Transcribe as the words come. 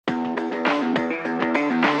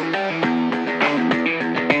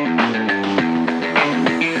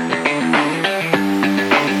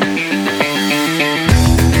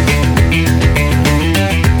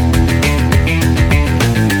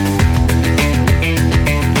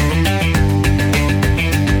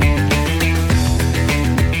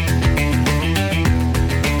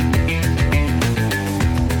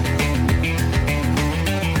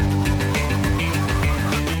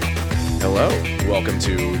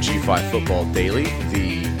G5 Football Daily,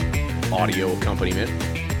 the audio accompaniment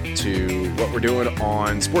to what we're doing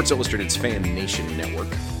on Sports Illustrated's Fan Nation Network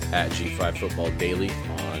at G5 Football Daily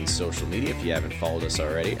on social media. If you haven't followed us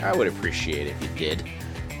already, I would appreciate it if you did.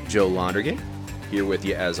 Joe Londrigan, here with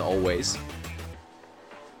you as always.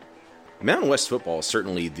 Mountain West football is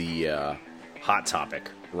certainly the hot topic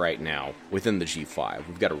right now within the G5.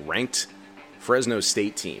 We've got a ranked Fresno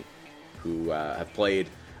State team who have played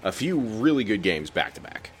a few really good games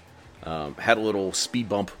back-to-back. Had a little speed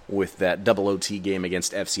bump with that double OT game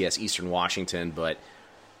against FCS Eastern Washington, but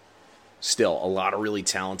still a lot of really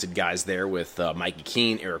talented guys there with Mikey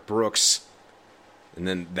Keene, Eric Brooks, and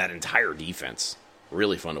then that entire defense.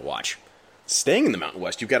 Really fun to watch. Staying in the Mountain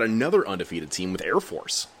West, you've got another undefeated team with Air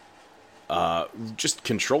Force. Just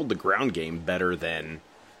controlled the ground game better than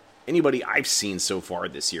anybody I've seen so far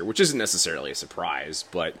this year, which isn't necessarily a surprise,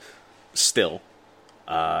 but still.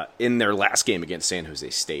 In their last game against San Jose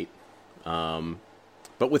State.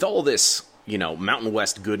 But with all this, Mountain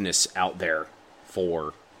West goodness out there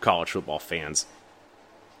for college football fans,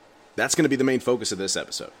 that's going to be the main focus of this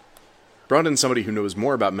episode. Brought in somebody who knows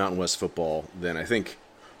more about Mountain West football than I think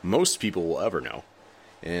most people will ever know,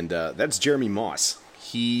 and that's Jeremy Mauss.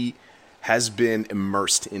 He has been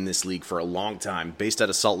immersed in this league for a long time, based out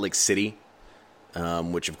of Salt Lake City,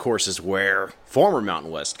 which, of course, is where former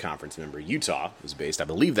Mountain West Conference member Utah is based. I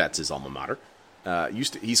believe that's his alma mater.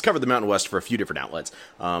 He's covered the Mountain West for a few different outlets.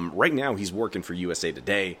 Right now, he's working for USA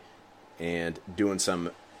Today and doing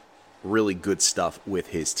some really good stuff with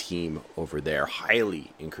his team over there.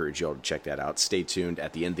 Highly encourage you all to check that out. Stay tuned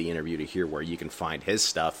at the end of the interview to hear where you can find his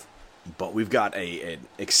stuff. But we've got an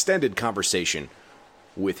extended conversation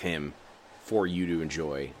with him for you to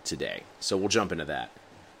enjoy today. So we'll jump into that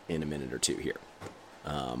in a minute or two here.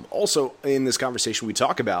 Also, in this conversation, we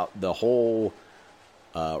talk about the whole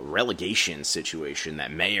relegation situation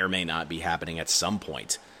that may or may not be happening at some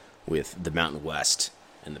point with the Mountain West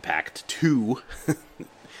and the Pac-2,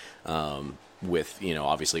 with,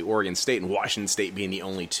 obviously Oregon State and Washington State being the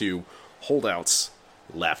only two holdouts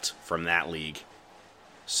left from that league.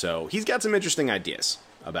 So he's got some interesting ideas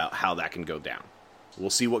about how that can go down. We'll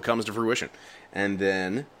see what comes to fruition. And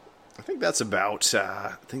then I think that's about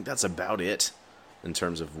it in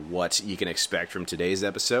terms of what you can expect from today's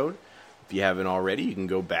episode. If you haven't already, you can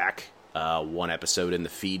go back one episode in the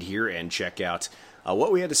feed here and check out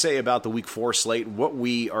what we had to say about the Week 4 slate, what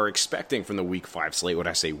we are expecting from the Week 5 slate. When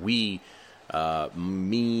I say we, I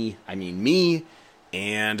mean me,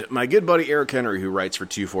 and my good buddy Eric Henry, who writes for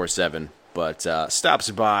 247, but stops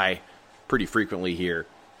by pretty frequently here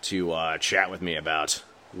to chat with me about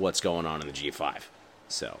what's going on in the G5.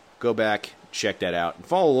 So go back, check that out, and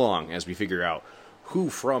follow along as we figure out who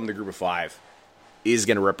from the group of five is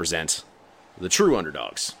going to represent the true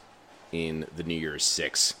underdogs in the New Year's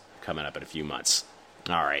Six coming up in a few months.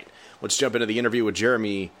 All right, let's jump into the interview with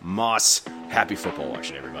Jeremy Mauss. Happy football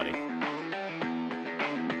watching, everybody.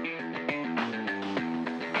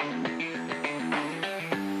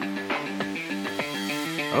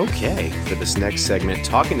 Okay, for this next segment,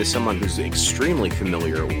 talking to someone who's extremely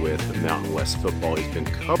familiar with Mountain West football. He's been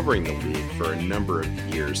covering the league for a number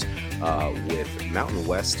of years with Mountain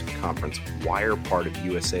West Conference Wire, part of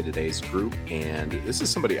USA Today's group. And this is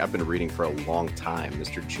somebody I've been reading for a long time,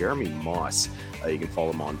 Mr. Jeremy Mauss. You can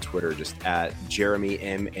follow him on Twitter, just at Jeremy,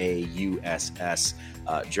 M-A-U-S-S.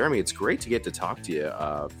 Jeremy, it's great to get to talk to you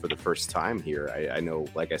for the first time here. I know,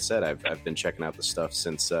 like I said, I've been checking out the stuff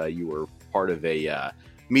since you were part of a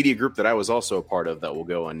media group that I was also a part of that will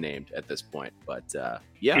go unnamed at this point. But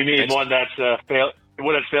yeah. You mean one that's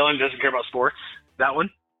failing, doesn't care about sports? That one?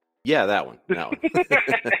 Yeah, that one. It's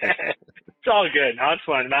all good. No, it's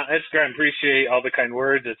fun. It's great. I appreciate all the kind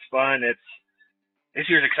words. It's fun. This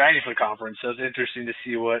year's exciting for the conference, so it's interesting to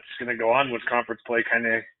see what's going to go on once conference play kind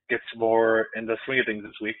of gets more in the swing of things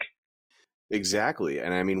this week. Exactly.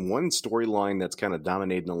 And I mean, one storyline that's kind of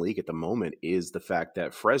dominating the league at the moment is the fact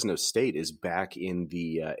that Fresno State is back in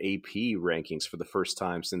the AP rankings for the first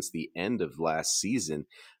time since the end of last season.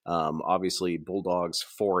 Obviously, Bulldogs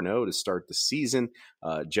 4-0 to start the season.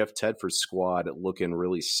 Jeff Tedford's squad looking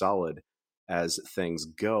really solid as things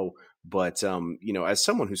go. But, as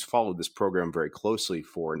someone who's followed this program very closely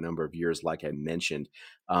for a number of years, like I mentioned,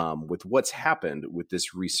 with what's happened with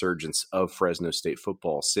this resurgence of Fresno State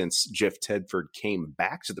football since Jeff Tedford came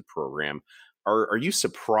back to the program, are you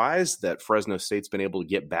surprised that Fresno State's been able to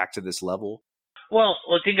get back to this level? Well,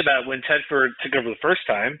 think about it. When Tedford took over the first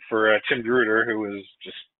time for Tim Gruder, who was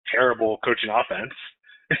just terrible coaching offense.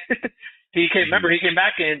 He came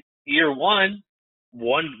back in year one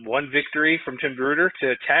victory from Tim Gruder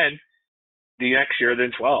to 10. the next year,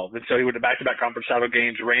 then 12. And so he went to back-to-back conference title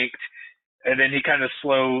games, ranked, and then he kind of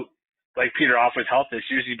like petered off with health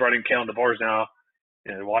issues. He brought in Kalen DeBoer now,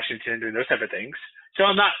 Washington, doing those type of things. So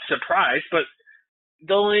I'm not surprised, but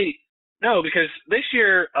because this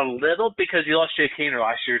year a little, because he lost Jay Keener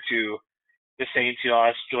last year to the Saints. He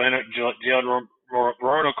lost Jalen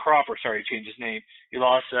Rono Cropper, sorry, he changed his name. He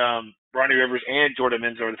lost Ronnie Rivers and Jordan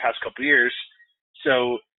Menz over the past couple of years.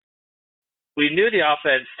 So we knew the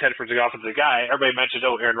offense, Tedford's the offensive guy. Everybody mentioned,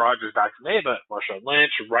 Aaron Rodgers back to May, but Marshawn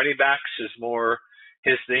Lynch, running backs is more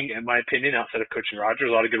his thing, in my opinion, outside of coaching Rodgers.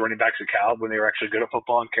 A lot of good running backs at Cal when they were actually good at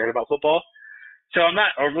football and cared about football. So I'm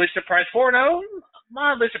not overly surprised. 4-0,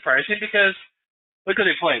 mildly surprising because look how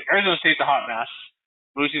they played. Arizona State's a hot mess,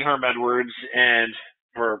 losing Herm Edwards, and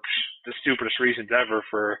for the stupidest reasons ever,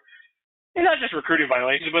 for not just recruiting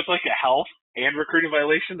violations, but it's like a health and recruiting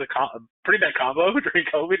violations, a pretty bad combo during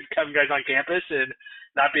COVID, having guys on campus and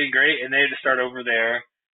not being great, and they had to start over there.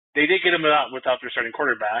 They did get them out without their starting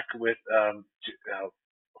quarterback with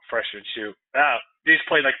freshman shoot. They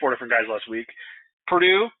just played like 4 different guys last week.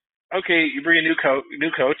 Purdue, okay, you bring a new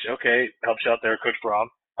coach, okay, helps you out there, Coach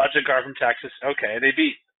Brom. Hudson Card from Texas, okay, they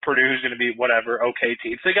beat Purdue, who's going to be whatever, okay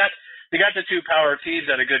team. So they got the 2 power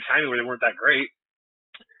teams at a good time where they weren't that great,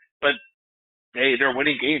 but they're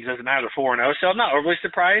winning games. Doesn't matter. They're 4-0, so I'm not overly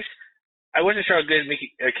surprised. I wasn't sure how good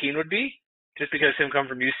Mickey Keene would be, just because him coming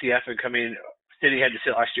from UCF and City had to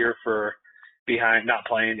sit last year for behind not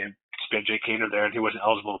playing and spent Jay Keener there, and he wasn't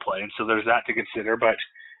eligible to play, and so there's that to consider. But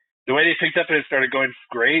the way they picked up and it started going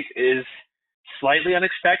great is slightly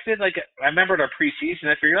unexpected. Like I remember in our preseason,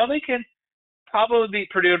 I figured, they can probably beat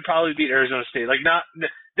Purdue and probably beat Arizona State. Like not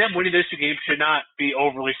them winning those 2 games should not be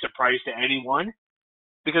overly surprised to anyone,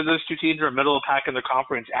 because those 2 teams are middle of the pack in the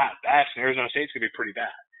conference at best, and Arizona State's going to be pretty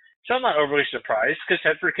bad. So I'm not overly surprised because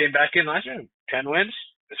Tedford came back in last year. 10 wins.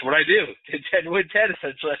 That's what I do. 10 win 10,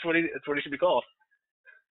 essentially. That's what he should be called.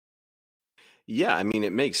 Yeah, I mean,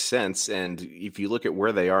 it makes sense. And if you look at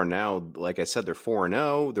where they are now, like I said, they're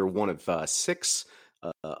 4-0. They're one of 6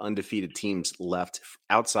 undefeated teams left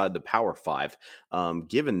outside the Power 5.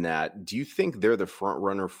 Given that, do you think they're the front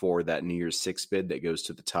runner for that New Year's 6 bid that goes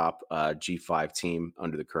to the top G5 team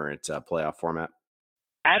under the current playoff format?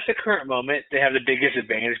 At the current moment, they have the biggest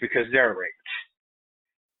advantage because they're ranked.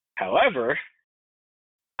 However,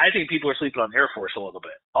 I think people are sleeping on Air Force a little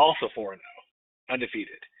bit. Also 4-0,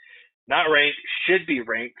 undefeated. Not ranked, should be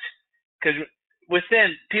ranked, because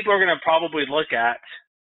within, people are going to probably look at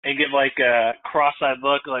and give like a cross-eyed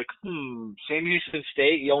look, like, Sam Houston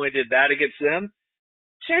State, you only did that against them?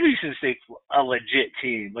 Sam Houston State's a legit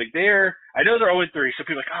team. Like I know they're 0-3, so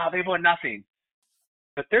people are like, they've won nothing.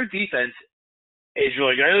 But their defense is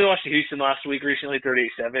really good. I know they lost to Houston last week recently,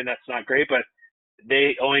 38-7. That's not great, but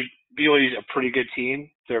BYU's a pretty good team.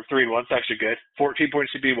 They're 3-1, it's actually good. 14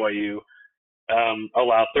 points to BYU.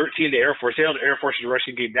 Allowed 13 to Air Force. They held Air Force's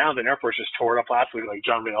rushing game down, then Air Force just tore it up last week, like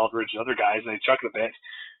John Ray Aldridge and other guys, and they chucked a bit.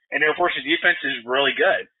 And Air Force's defense is really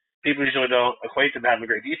good. People usually don't equate them to having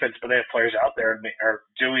a great defense, but they have players out there and they've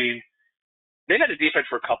had a defense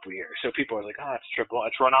for a couple of years. So people are like,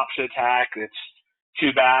 it's run option attack, it's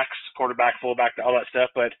 2 backs, quarterback, fullback, all that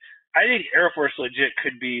stuff. But I think Air Force legit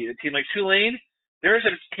could be a team like Tulane. There is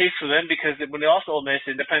a case for them because when they also Ole Miss,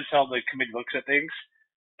 it depends how the committee looks at things.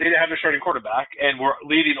 They didn't have their starting quarterback, and we're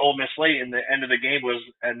leading Ole Miss late, and the end of the game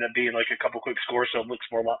ended up being like a couple quick scores, so it looks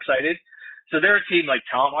more lopsided. So their team, like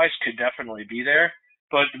talent-wise, could definitely be there,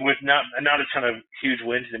 but with not a ton of huge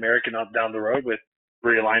wins in American down the road with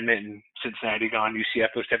realignment and Cincinnati gone, UCF,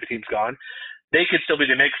 those type of teams gone, they could still be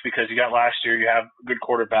the mix because you got last year, you have a good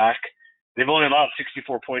quarterback. They've only allowed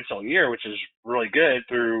 64 points all year, which is really good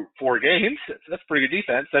through 4 games. That's pretty good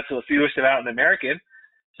defense. That's the fewest of out in the American.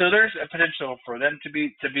 So there's a potential for them to be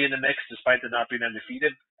in the mix despite them not being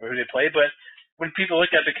undefeated or who they play. But when people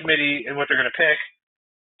look at the committee and what they're going to pick,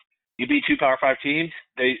 you beat 2 Power 5 teams.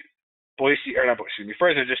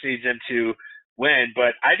 Fresno just needs them to win.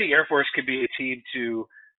 But I think Air Force could be a team to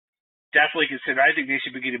definitely consider. I think they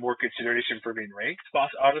should be getting more consideration for being ranked.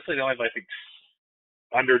 Honestly, they only have, I think,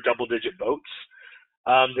 under double-digit votes.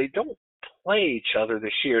 They don't play each other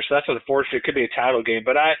this year, so that's unfortunate. It could be a title game.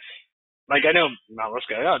 But I know Mountain West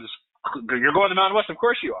guy, you're going to Mountain West, of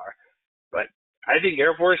course you are. But I think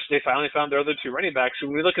Air Force, they finally found their other 2 running backs.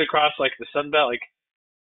 When we look across like the Sun Belt, like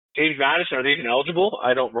James Madison, are they even eligible?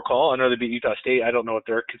 I don't recall. I know they beat Utah State. I don't know what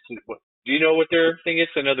their do you know what their thing is?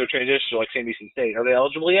 I know they're transitioned like Sam Houston State. Are they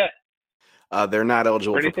eligible yet? They're not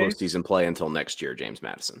eligible for postseason play until next year, James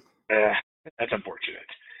Madison. That's unfortunate.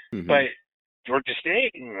 Mm-hmm. But Georgia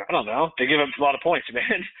State, I don't know. They give up a lot of points,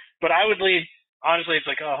 man. But I would lean honestly, it's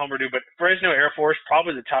like, oh, home or due. But Fresno Air Force,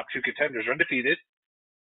 probably the top two contenders, are undefeated,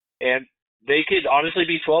 and they could honestly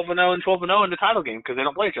be 12-0 and 12-0 in the title game because they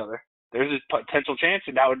don't play each other. There's a potential chance,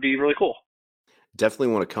 and that would be really cool. Definitely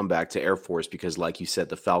want to come back to Air Force because, like you said,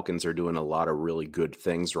 the Falcons are doing a lot of really good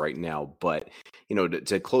things right now. But,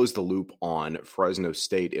 to close the loop on Fresno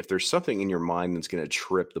State, if there's something in your mind that's going to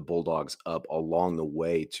trip the Bulldogs up along the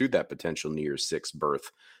way to that potential New Year's Six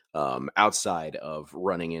berth, outside of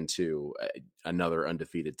running into another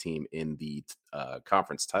undefeated team in the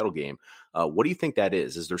conference title game, what do you think that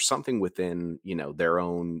is? Is there something within, their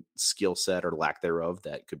own skill set or lack thereof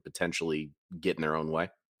that could potentially get in their own way?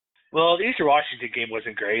 Well, the Eastern Washington game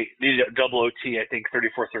wasn't great. They did a double OT, I think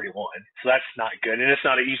 34-31. So that's not good. And it's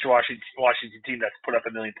not an Eastern Washington team that's put up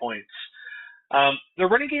a million points. The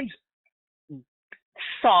running game's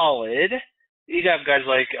solid. You have guys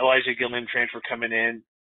like Elijah Gilman transfer coming in,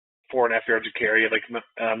 4.5 yards a carry, like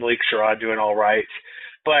Malik Sherrod doing all right.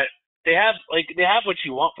 But they have what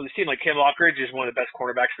you want for the team. Like Cam Lockridge is one of the best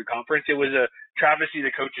cornerbacks for the conference. It was a travesty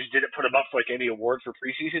the coaches didn't put him up for like any award for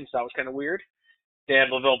preseason, so that was kind of weird. They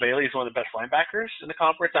have Lavelle Bailey, who's one of the best linebackers in the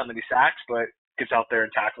conference. Not many sacks, but gets out there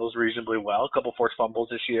and tackles reasonably well. A couple forced fumbles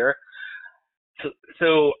this year.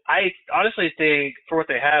 So I honestly think for what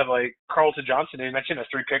they have, like Carlton Johnson, they mentioned, has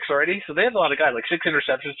 3 picks already. So they have a lot of guys, like 6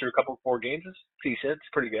 interceptions through a couple 4 games. It's decent.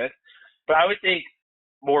 It's pretty good. But I would think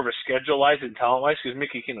more of a schedule-wise and talent-wise because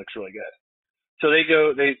Mickey King looks really good. So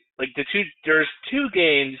there's 2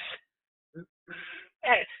 games,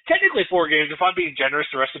 technically 4 games if I'm being generous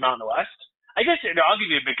to the rest of the Mountain West. I guess I'll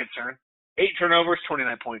give you a big concern. 8 turnovers, 29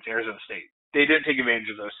 points, Arizona State. They didn't take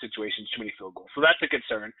advantage of those situations, too many field goals. So that's a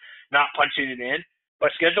concern, not punching it in.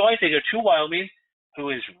 But schedule-wise, they go to Wyoming,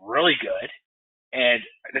 who is really good. And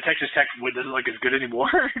the Texas Tech doesn't look as good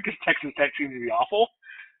anymore because Texas Tech seems to be awful.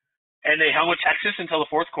 And they hung with Texas until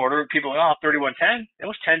the fourth quarter. People are 31-10.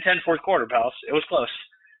 It was 10-10 fourth quarter, pals. It was close.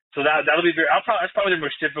 So that'll be that's probably the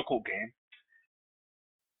most difficult game.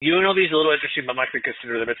 UNLV is a little interesting, but I'm not going to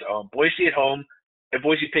consider them its own. Boise at home, if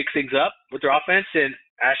Boise picks things up with their offense, and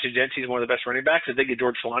Ashton Genty is one of the best running backs, if they get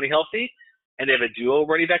George Solani healthy, and they have a duo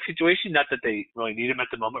running back situation, not that they really need him at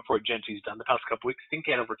the moment for what Genty's done the past couple weeks. I think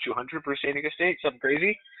he had over 200 for San Diego State, something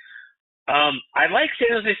crazy. I like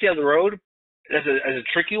San Jose State on the road as a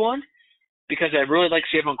tricky one because I really like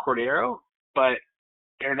Chavon Cordero, but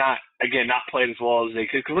they're not playing as well as they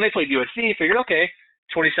could. Because when they played USC, I figured, okay,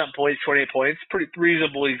 20-something points, 28 points, pretty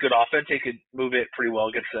reasonably good offense. They could move it pretty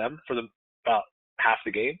well against them for about half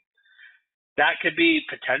the game. That could be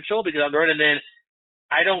potential because on the road, and then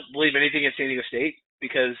I don't believe anything in San Diego State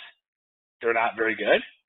because they're not very good.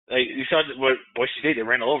 Like you saw what Boise State, they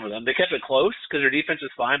ran all over them. They kept it close because their defense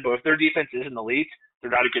is fine, but if their defense isn't elite,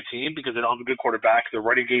 they're not a good team because they don't have a good quarterback. Their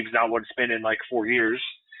running game's not what it's been in like 4 years.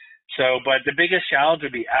 So, but the biggest challenge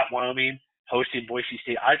would be at Wyoming, hosting Boise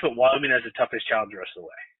State. I put Wyoming as the toughest challenge the rest of the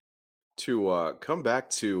way. To come back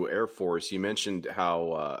to Air Force, you mentioned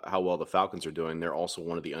how well the Falcons are doing. They're also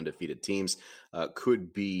one of the undefeated teams.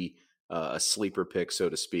 Could be a sleeper pick, so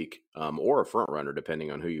to speak, or a front runner,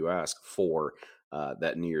 depending on who you ask, for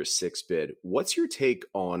that New Year's Six bid. What's your take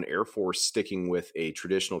on Air Force sticking with a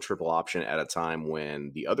traditional triple option at a time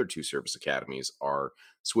when the other 2 service academies are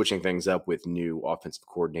switching things up with new offensive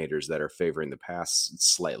coordinators that are favoring the pass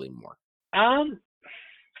slightly more?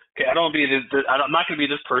 Okay, I'm not going to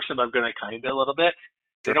be this person, but I'm going to kind of a little bit.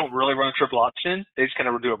 They don't really run a triple option. They just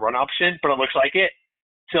kind of do a run option, but it looks like it.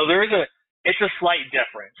 So it's a slight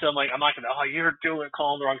difference. So I'm not going to, you're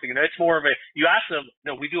calling the wrong thing. It's more of you ask them,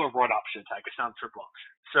 no, we do a run option attack. It's not a triple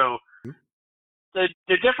option. So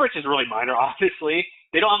the difference is really minor, obviously.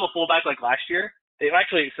 They don't have a fullback like last year.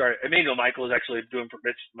 Emmanuel Michael is doing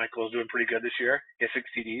pretty good this year. He has 6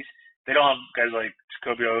 TDs. They don't have guys like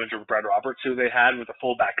Jacoby Owens or Brad Roberts who they had with a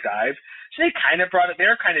fullback dive. So they kind of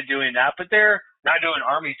they're kind of doing that, but they're not doing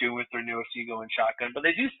Army's doing with their newest ego and shotgun, but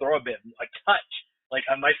they do throw a bit, a touch. Like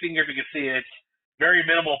on my finger, if you can see it, it's very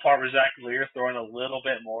minimal part where Zach Lear throwing a little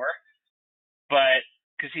bit more. But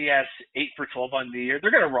because he has 8 for 12 on the year, they're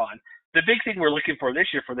going to run. The big thing we're looking for this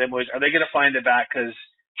year for them was, are they going to find it back? Because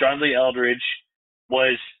John Lee Eldridge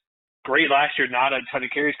was great last year, not a ton of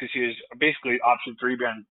carries because he was basically option 3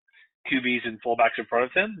 behind QBs and fullbacks in front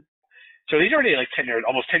of him. So he's already like 10 yards,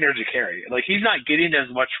 almost 10 yards a carry. Like he's not getting as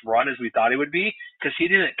much run as we thought he would be because he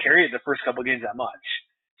didn't carry it the first couple of games that much.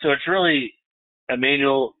 So it's really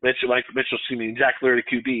Emmanuel Mitchell, Zach Lear, the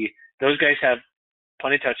QB. Those guys have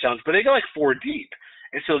plenty of touchdowns, but they go like 4 deep.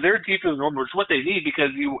 And so they're deeper than normal, which is what they need because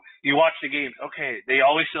you watch the games. Okay, they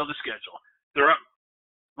always know the schedule. They're up,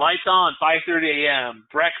 lights on, 5:30 a.m.,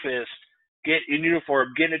 breakfast, get in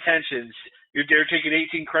uniform, getting attention, They're taking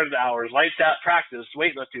 18 credit hours, lights out practice,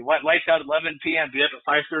 weightlifting, lights out 11 p.m. Be up at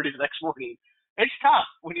 5:30 the next morning. It's tough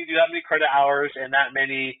when you do that many credit hours and that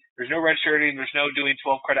many. There's no redshirting. There's no doing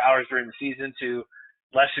 12 credit hours during the season to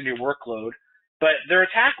lessen your workload. But their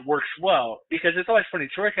attack works well because it's always funny.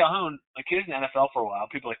 Troy Calhoun, like he was in the NFL for a while.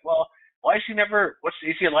 People are like, well, why is he never? What's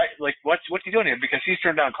is he like? What's he doing here? Because he's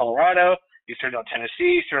turned down Colorado, he's turned down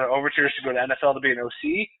Tennessee, he's turned down overtures to go to NFL to be an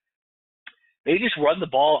OC. They just run the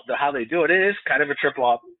ball how they do it. It is kind of a triple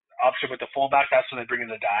option with the fullback. That's when they bring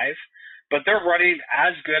in the dive. But they're running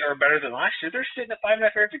as good or better than last year. They're sitting at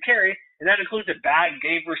 5.5 yards a carry, and that includes a bad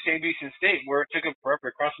game for St. Vincent State where it took them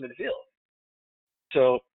forever to cross midfield.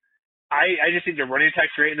 So I just think their running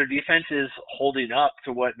attack's great, and their defense is holding up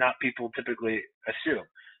to what not people typically assume.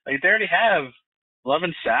 Like they already have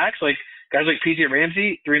 11 sacks. Like guys like PJ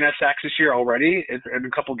Ramsey, 3.5 sacks this year already in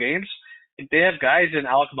a couple games. They have guys in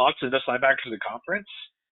Alec Mox and the best linebackers in the conference.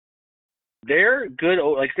 They're good.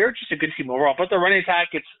 Like they're just a good team overall. But the running attack,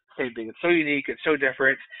 it's the same thing. It's so unique. It's so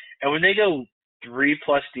different. And when they go 3+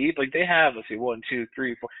 deep, like they have, let's see, 1, 2,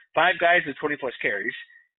 3, 4, 5 guys with 20+ carries.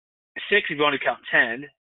 6 if you want to count 10.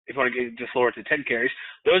 If you want to get just lower to 10 carries,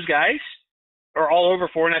 those guys are all over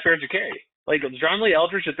 4.5 yards a carry. Like John Lee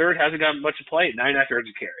Eldridge III hasn't gotten much to play, 9.5 yards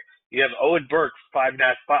a carry. You have Owen Burke, 5.5,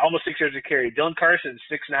 almost 6 yards a carry. Dylan Carson,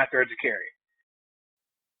 6.5 yards a carry.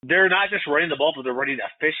 They're not just running the ball, but they're running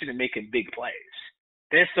efficient and making big plays.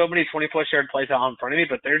 They have so many 20+ yard plays out in front of me,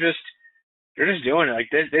 but they're just doing it. Like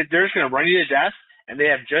they're just going to run you to death, and they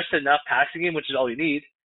have just enough passing game, which is all you need,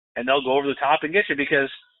 and they'll go over the top and get you because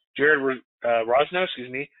Jared Rosno,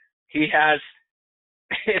 he has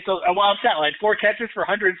it's a wild stat line, 4 catches for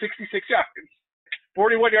 166 yards,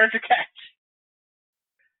 41 yards a catch.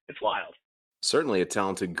 It's wild. Certainly a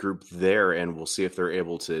talented group there, and we'll see if they're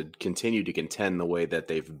able to continue to contend the way that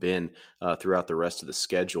they've been throughout the rest of the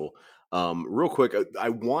schedule. Real quick, I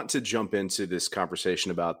want to jump into this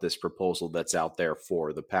conversation about this proposal that's out there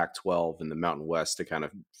for the Pac-12 and the Mountain West to kind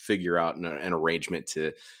of figure out an arrangement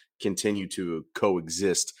to continue to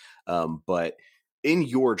coexist. But in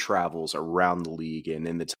your travels around the league and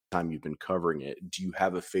in the time you've been covering it, do you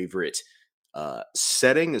have a favorite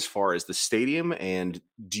setting as far as the stadium, and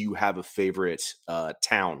do you have a favorite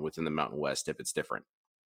town within the Mountain West if it's different?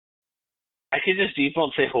 I could just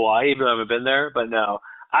default say Hawaii, even though I haven't been there, but no.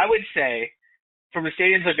 I would say from the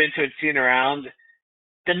stadiums I've been to and seen around,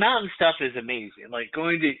 the mountain stuff is amazing. Like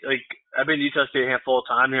I've been to Utah State a handful of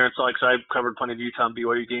times here in Salt Lake, so I've covered plenty of Utah and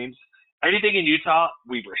BYU games. Anything in Utah,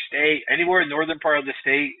 Weber State, anywhere in the northern part of the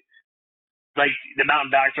state, like the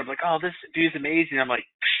mountain backdrop, like, oh, this view's amazing. I'm like,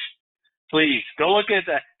 please go look at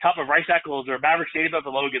the top of Rice Eccles or Maverick Stadium up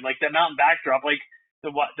at Logan, like that mountain backdrop, like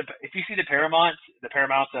if you see the Paramounts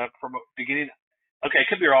from beginning. Okay, I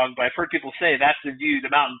could be wrong, but I've heard people say that's the view,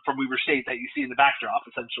 the mountain from Weber State that you see in the backdrop,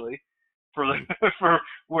 essentially, for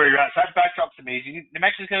where you're at. So that backdrop's amazing. New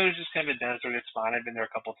Mexico is just kind of a desert. It's fine. I've been there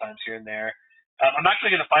a couple times here and there. I'm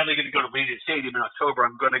actually finally going to go to Allegiant Stadium in October.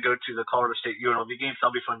 I'm going to go to the Colorado State UNLV game, so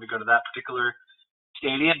it'll be fun to go to that particular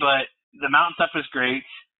stadium. But the mountain stuff is great.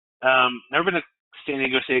 Never been to San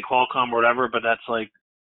Diego State, Qualcomm, or whatever, but that's like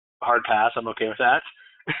a hard pass. I'm okay with that.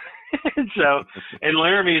 So, and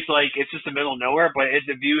Laramie's like, it's just the middle of nowhere, but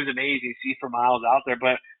the view is amazing. You see for miles out there.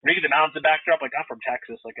 But when you get the mountains in the backdrop, like I'm from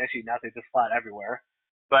Texas, like I see nothing, just flat everywhere.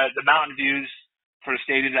 But the mountain views for the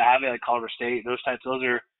stadiums that have it, like Colorado State,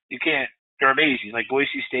 they're amazing. Like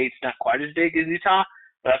Boise State's not quite as big as Utah,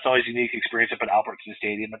 but that's always a unique experience up at Albertson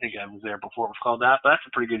Stadium. I think I was there before it was called that, but that's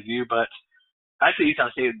a pretty good view. But I think Utah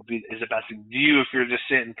State is the best view if you're just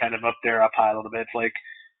sitting kind of up there, up high a little bit. It's like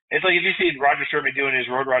if you see Roger Sherman doing his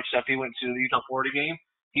Road Rush stuff, he went to the Utah-Florida game.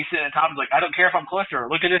 He's sitting at the top and like, I don't care if I'm closer.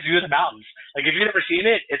 Look at this view of the mountains. Like if you've never seen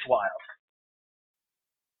it, it's wild.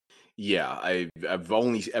 Yeah, I've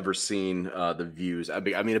only ever seen the views. I've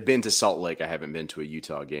been to Salt Lake. I haven't been to a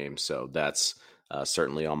Utah game, so that's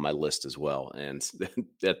certainly on my list as well. And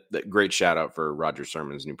that great shout out for Roger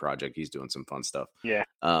Sherman's new project. He's doing some fun stuff. Yeah.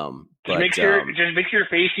 Just make sure you're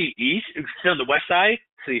facing east. Still on the west side,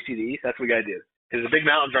 so you see the east. That's what we gotta do. Because the big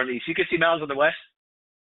mountains are on the east. You can see mountains on the west.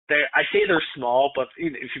 I say they're small, but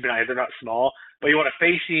if you've been out here, they're not small. But you want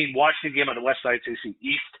to watch the game on the west side so you see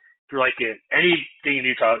east. If you're like anything in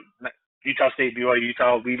Utah State, BYU,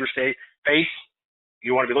 Utah, Weber State,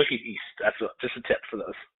 you want to be looking east. That's just a tip for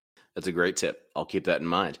those. That's a great tip. I'll keep that in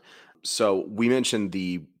mind. So we mentioned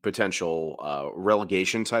the potential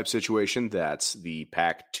relegation type situation. That's the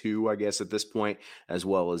Pac-2, I guess, at this point, as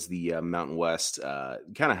well as the Mountain West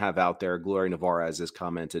kind of have out there. Gloria Navarez has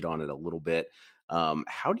commented on it a little bit.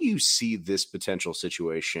 How do you see this potential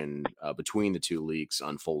situation between the two leagues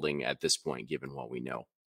unfolding at this point, given what we know?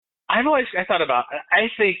 I thought about, I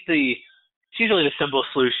think it's usually the simple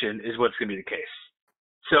solution is what's going to be the case.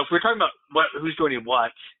 So if we're talking about who's doing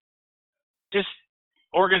what, just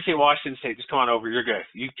Oregon State, Washington State, just come on over. You're good.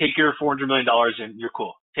 You take your $400 million and you're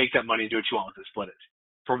cool. Take that money and do what you want with it. Split it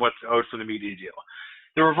from what's owed from the media deal.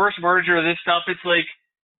 The reverse merger of this stuff, it's like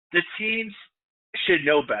the teams should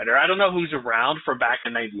know better. I don't know who's around from back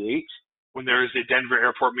in '98 when there was a Denver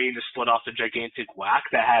airport meeting to split off the gigantic whack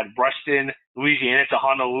that had Ruston, Louisiana to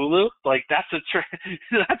Honolulu. Like, that's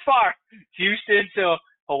that's far. Houston to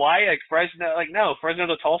Hawaii, like Fresno. Like, no, Fresno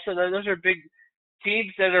to Tulsa, those are big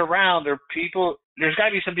teams that are around. There are people, there's got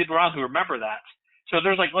to be some people around who remember that. So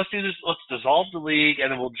there's like, let's do this, let's dissolve the league,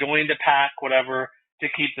 and then we'll join the PAC, whatever, to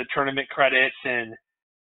keep the tournament credits and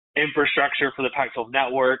infrastructure for the Pac-12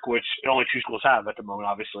 network, which only 2 schools have at the moment,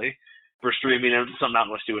 obviously, for streaming, and some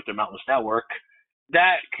Mountain West do with their Mountain West network.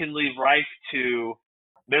 That can leave rife to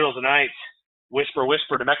middle of the night, whisper,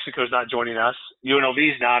 New Mexico's not joining us,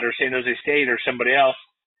 UNLV's not, or San Jose State or somebody else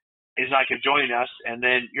is not going to join us, and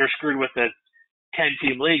then you're screwed with the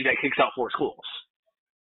 10-team league that kicks out 4 schools.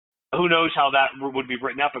 Who knows how that would be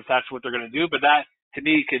written up if that's what they're going to do, but that, to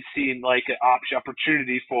me, could seem like an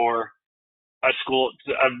opportunity for a school,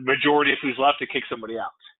 a majority of who's left, to kick somebody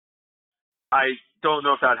out. I don't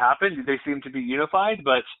know if that happened. They seem to be unified,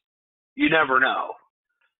 but you never know.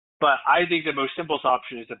 But I think the most simplest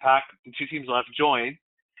option is the PAC, the 2 teams left, join.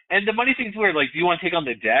 And the money thing's weird. Like, do you want to take on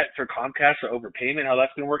the debt for Comcast or overpayment, how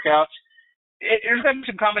that's going to work out? There's got to be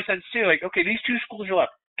some common sense, too. Like, okay, these 2 schools are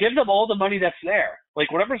left. Give them all the money that's there.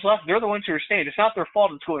 Like, whatever's left, they're the ones who are staying. It's not their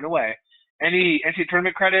fault it's going away. Any NCAA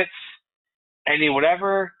tournament credits, any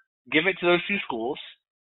whatever, give it to those 2 schools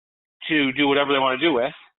to do whatever they want to do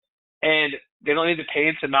with. And they don't need to pay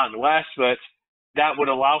into Mountain West, but that would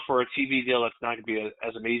allow for a TV deal that's not going to be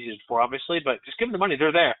as amazing as before, obviously. But just give them the money.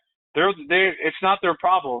 They're there. It's not their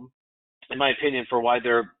problem, in my opinion, for why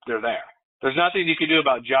they're there. There's nothing you can do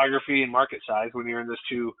about geography and market size when you're in those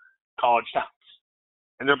 2 college towns.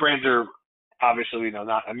 And their brands are obviously,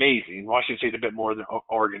 not amazing. Washington State's a bit more than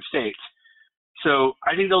Oregon State. So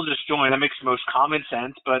I think they'll just join. That makes the most common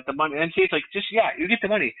sense. But the money, NCAA's like, you get the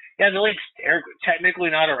money. Yeah, the league's technically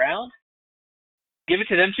not around. Give it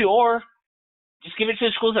to them too, or just give it to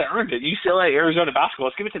the schools that earned it. UCLA, Arizona basketball,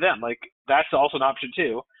 let's give it to them. Like, that's also an option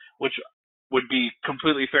too, which would be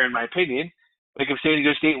completely fair in my opinion. Like, if San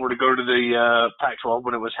Diego State were to go to the Pac-12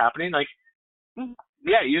 when it was happening, like,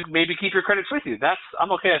 yeah, you maybe keep your credits with you.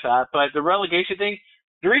 I'm okay with that. But the relegation thing,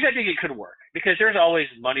 the reason I think it could work, because there's always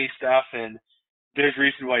money stuff, and there's a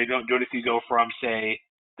reason why you don't do it if you go from, say,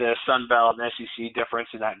 the Sun Belt and SEC difference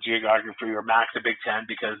in that geography, or max the Big Ten,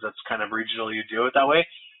 because that's kind of regional, you do it that way.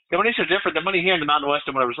 The money's so different. The money here in the Mountain West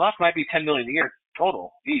and whatever's left might be $10 million a year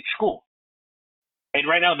total each school. And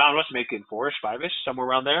right now, the Mountain West is making 4-ish, 5-ish, somewhere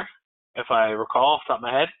around there, if I recall off the top of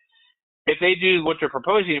my head. If they do what they're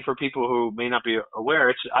proposing, for people who may not be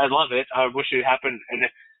aware, I love it. I wish it happened. And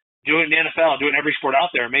do it in the NFL, do it in every sport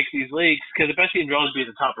out there, make these leagues, because the best team will always be at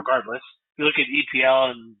the top regardless. You look at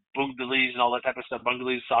EPL and Bundesliga and all that type of stuff,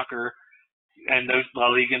 Bundesliga soccer and those La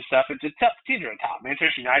Liga and stuff. It's tough teams are on top.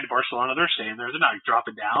 Manchester United, Barcelona, they're staying there. They're not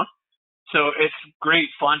dropping down. So it's great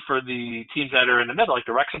fun for the teams that are in the middle. Like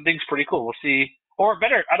the Wrexham thing's pretty cool. We'll see. Or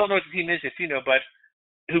better, I don't know what the team is, if you know, but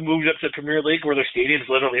who moved up to the Premier League where their stadium's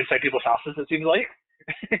literally inside people's houses, it seems like.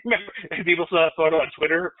 Remember, people saw that photo on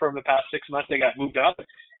Twitter from the past 6 months. They got moved up.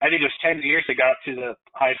 I think it was 10 years they got up to the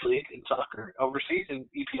highest league in soccer overseas in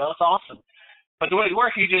EPL. It's awesome. But the way it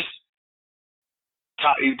works, you just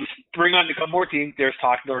bring on a couple more teams. There's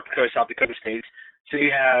talk North Dakota, South Dakota states. So you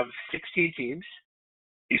have 16 teams.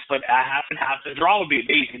 You split half and half. The draw would be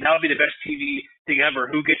amazing. That would be the best TV thing ever.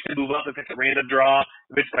 Who gets to move up if it's a random draw,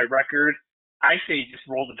 if it's by record? I say just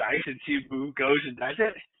roll the dice and see who goes and does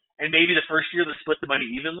it. And maybe the first year they'll split the money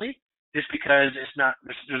evenly, just because there's not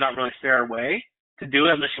really a fair way to do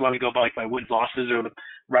it, unless you want to go by wins, losses, or the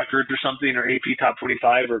records or something, or AP Top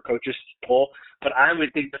 25 or coaches poll. But I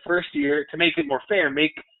would think the first year, to make it more fair,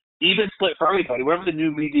 make even split for everybody, whatever the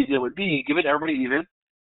new media deal would be, give it to everybody even,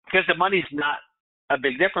 because the money's not a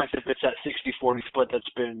big difference if it's that 60-40 split that's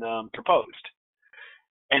been proposed.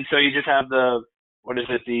 And so you just have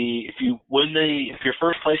if you're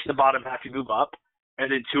first place in the bottom half, you move up, and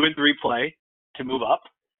then 2 and 3 play to move up,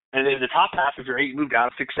 and then the top half, if you're 8, you move down,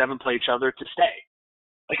 6, 7 play each other to stay.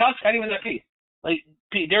 Like, how exciting would that be? Like,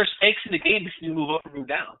 there's stakes in the game if you move up or move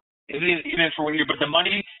down, even for 1 year, but the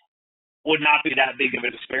money would not be that big of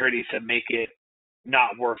a disparity to make it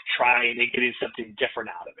not worth trying and getting something different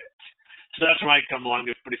out of it. So that's where I come along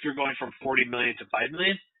with. But if you're going from $40 million to $5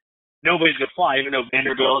 million, nobody's gonna fly, even though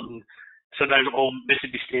Vanderbilt and sometimes old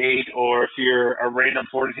Mississippi State, or if you're a random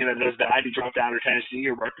Florida team that does bad, you drop down to Tennessee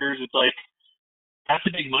or Rutgers. It's like that's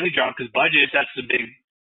a big money drop because budgets. That's the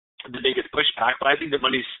biggest pushback. But I think the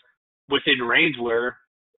money's within range where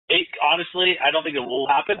it honestly, I don't think it will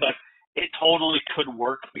happen, but it totally could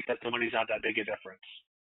work because the money's not that big a difference.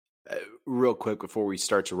 Real quick before we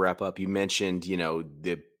start to wrap up, you mentioned,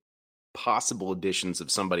 the possible additions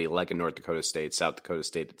of somebody like a North Dakota State, South Dakota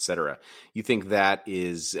State, et cetera. You think that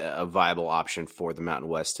is a viable option for the Mountain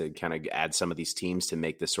West to kind of add some of these teams to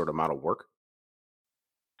make this sort of model work?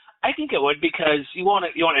 I think it would because you want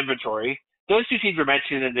inventory. Those two teams were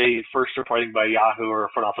mentioned in the first reporting by Yahoo or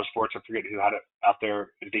Front Office Sports. I forget who had it out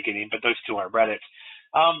there at the beginning, but those two are Reddit.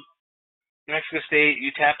 New Mexico State,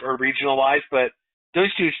 UTEP are regional-wise, but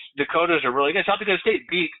those two Dakotas are really good. South Dakota State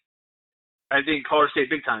beat, I think, Colorado State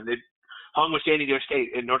big time. They hung with San Diego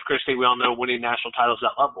State. And North Dakota State, we all know, winning national titles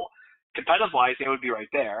at that level. Competitive-wise, they would be right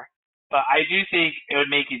there. But I do think it would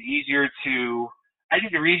make it easier to – I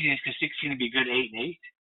think the reason is because 16 would be good 8-8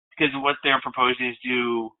 because what they're proposing is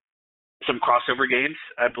do some crossover games,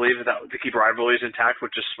 I believe, to keep rivalries intact,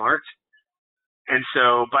 which is smart. And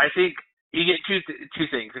so – but I think you get two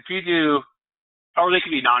things. If you do – or they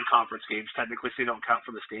could be non-conference games, technically, so you don't count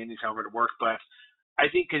for the standings, however it work. But I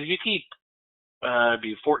think because if you keep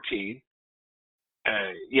be 14 –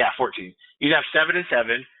 14. You'd have 7 and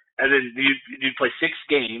 7, and then you'd play 6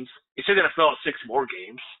 games. You're still going to fill out 6 more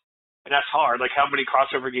games, and that's hard. Like how many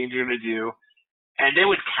crossover games you're going to do, and they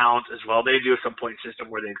would count as well. They do some point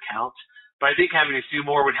system where they'd count, but I think having a few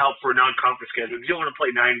more would help for a non-conference schedule. Because you don't want to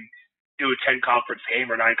play 10 conference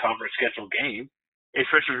game or 9 conference schedule game,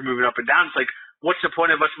 especially if you're moving up and down. It's like, what's the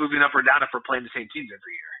point of us moving up or down if we're playing the same teams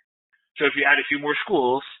every year? So if you add a few more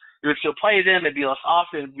schools, you would still play them. It'd be less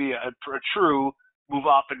often. It'd be a true move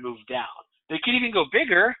up and move down. They could even go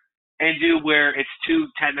bigger and do where it's 2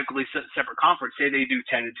 technically separate conferences. Say they do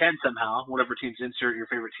 10 and 10 somehow, whatever teams insert your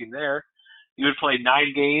favorite team there. You would play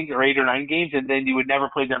 9 games or 8 or 9 games, and then you would never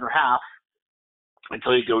play the other half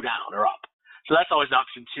until you go down or up. So that's always an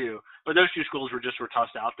option too. But those two schools were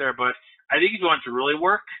tossed out there. But I think if you want it to really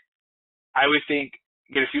work, I would think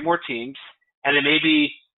get a few more teams and then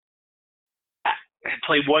maybe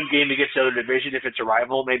play one game against the other division if it's a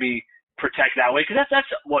rival, maybe protect that way, because that's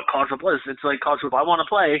what college football is. It's like college football. I want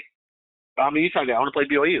to play. I'm a Utah guy. I want to play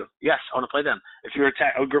BYU. Yes, I want to play them. If you're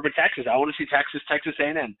a group of Texas, I want to see Texas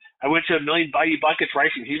A&M. I went to a million Bayou Buckets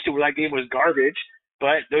Rice in Houston where that game was garbage,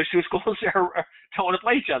 but those two schools don't want to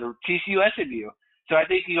play each other. TCU, SMU. So I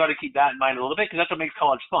think you got to keep that in mind a little bit because that's what makes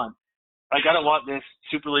college fun. Like I don't want this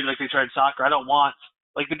Super League like they tried in soccer. I don't want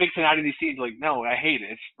like the Big Ten out of these teams. Like no, I hate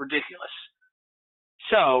it. It's ridiculous.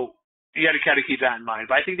 So you got to kind of keep that in mind.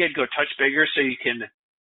 But I think they'd go a touch bigger so you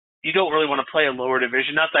don't really want to play a lower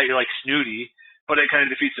division. Not that you're like snooty, but it kind of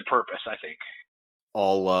defeats the purpose, I think.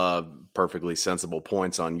 All perfectly sensible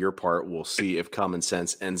points on your part. We'll see if common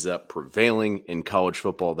sense ends up prevailing in college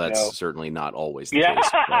football. That's certainly not always the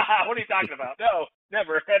case. What are you talking about? No,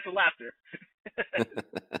 never. That's a laughter.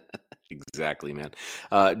 Exactly, man.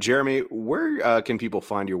 Jeremy, where can people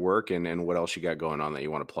find your work and what else you got going on that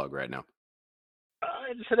you want to plug right now?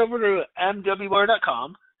 Just head over to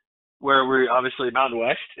mwwire.com, where we're obviously Mountain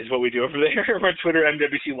West is what we do over there. We're on Twitter,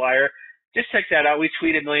 MWCWire. Just check that out. We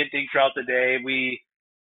tweet a million things throughout the day. We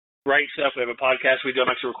write stuff. We have a podcast we do.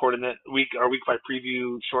 I'm actually recording that our week 5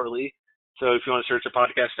 preview shortly. So if you want to search the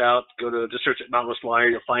podcast out, just search Mountain West Wire.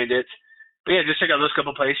 You'll find it. But yeah, just check out those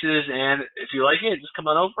couple places. And if you like it, just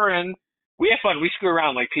come on over and we have fun. We screw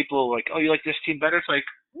around. Like people like, oh, you like this team better? It's like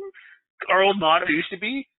our old motto used to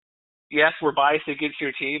be, yes, we're biased against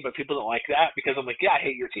your team, but people don't like that because I'm like, yeah, I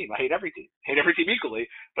hate your team. I hate every team. I hate every team equally.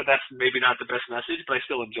 But that's maybe not the best message, but I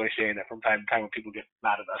still enjoy saying it from time to time when people get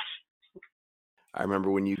mad at us. I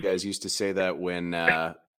remember when you guys used to say that when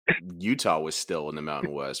Utah was still in the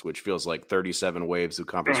Mountain West, which feels like 37 waves of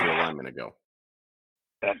conference realignment ago.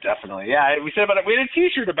 Definitely. Yeah, we said about it. We had a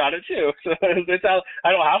T-shirt about it, too. So it's how,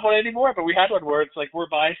 I don't have one anymore, but we had one where it's like, we're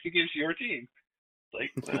biased against your team.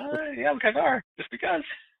 It's like, yeah, we kind of are, just because.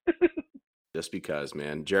 Just because,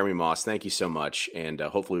 man. Jeremy Mauss, thank you so much, and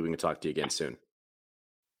hopefully we can talk to you again soon.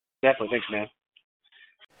 Definitely. Thanks, man.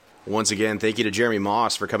 Once again, thank you to Jeremy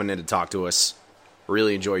Mauss for coming in to talk to us.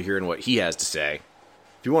 Really enjoy hearing what he has to say.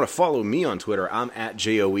 If you want to follow me on Twitter, I'm at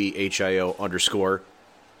JOEHIO_.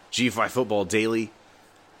 G5 Football Daily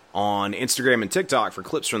on Instagram and TikTok for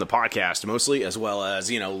clips from the podcast mostly, as well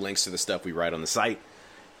as, links to the stuff we write on the site.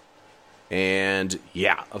 And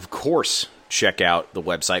yeah, of course, check out the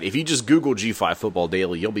website. If you just Google G5 Football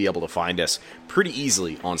Daily, you'll be able to find us pretty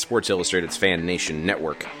easily on Sports Illustrated's Fan Nation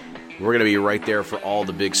Network. We're going to be right there for all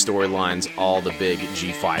the big storylines, all the big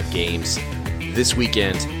G5 games this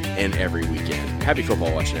weekend and every weekend. Happy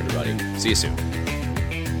football watching, everybody. See you soon.